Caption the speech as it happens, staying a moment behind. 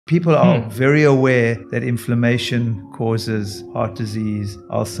People are very aware that inflammation causes heart disease,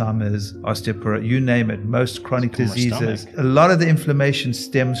 Alzheimer's, osteoporosis, you name it, most chronic diseases. A lot of the inflammation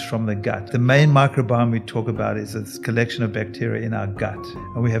stems from the gut. The main microbiome we talk about is this collection of bacteria in our gut.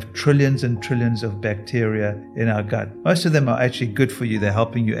 And we have trillions and trillions of bacteria in our gut. Most of them are actually good for you. They're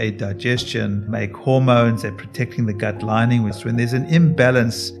helping you aid digestion, make hormones, they're protecting the gut lining. When there's an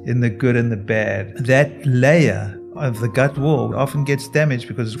imbalance in the good and the bad, that layer of the gut wall often gets damaged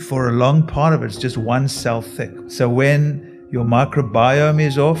because for a long part of it, it's just one cell thick. So when your microbiome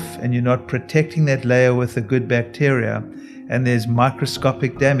is off and you're not protecting that layer with the good bacteria and there's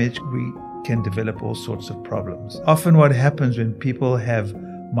microscopic damage, we can develop all sorts of problems. Often what happens when people have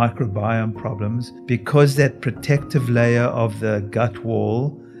microbiome problems, because that protective layer of the gut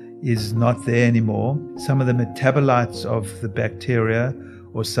wall is not there anymore, some of the metabolites of the bacteria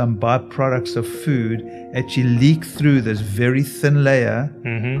or some byproducts of food actually leak through this very thin layer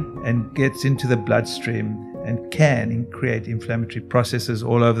and gets into the bloodstream and can create inflammatory processes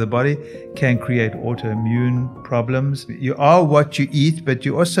all over the body, can create autoimmune problems. You are what you eat, but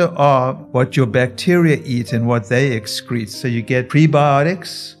you also are what your bacteria eat and what they excrete. So you get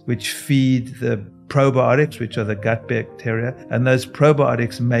prebiotics, which feed the probiotics, which are the gut bacteria, and those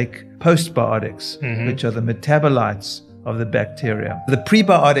probiotics make postbiotics, which are the metabolites of the bacteria. The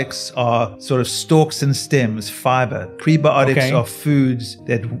prebiotics are sort of stalks and stems, fiber. Prebiotics are foods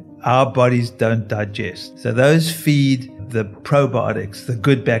that our bodies don't digest. So those feed the probiotics, the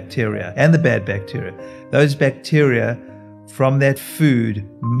good bacteria and the bad bacteria. Those bacteria from that food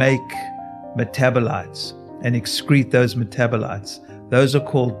make metabolites and excrete those metabolites. Those are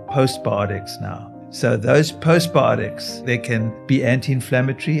called postbiotics now. So those postbiotics, they can be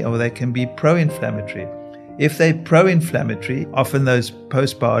anti-inflammatory or they can be pro-inflammatory. If they're pro-inflammatory, often those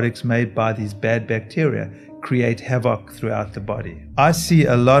postbiotics made by these bad bacteria create havoc throughout the body. I see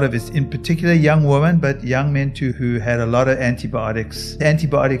a lot of it, in particular young women, but young men too, who had a lot of antibiotics.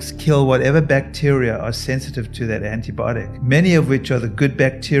 Antibiotics kill whatever bacteria are sensitive to that antibiotic, many of which are the good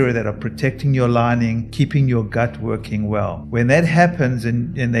bacteria that are protecting your lining, keeping your gut working well. When that happens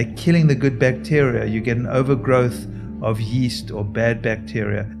and they're killing the good bacteria, you get an overgrowth of yeast or bad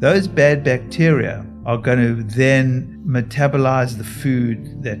bacteria. Those bad bacteria are going to then metabolize the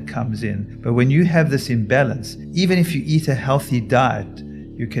food that comes in. But when you have this imbalance, even if you eat a healthy diet,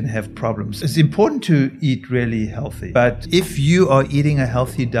 you can have problems. It's important to eat really healthy. But if you are eating a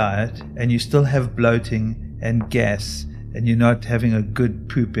healthy diet and you still have bloating and gas, and you're not having a good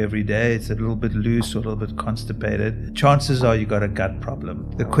poop every day, it's a little bit loose or a little bit constipated, chances are you got a gut problem.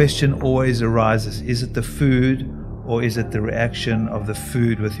 The question always arises, is it the food or is it the reaction of the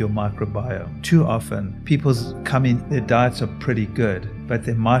food with your microbiome? Too often, people come in, their diets are pretty good, but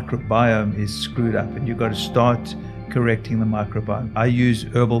their microbiome is screwed up, and you've got to start correcting the microbiome. I use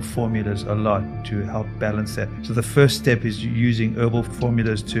herbal formulas a lot to help balance that. So the first step is using herbal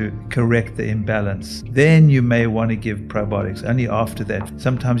formulas to correct the imbalance. Then you may want to give probiotics. Only after that.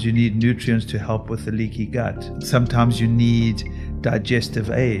 Sometimes you need nutrients to help with the leaky gut. Sometimes you need digestive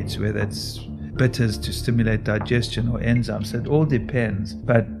aids, whether it's bitters to stimulate digestion or enzymes. So it all depends.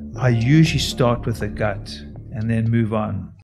 But I usually start with the gut and then move on.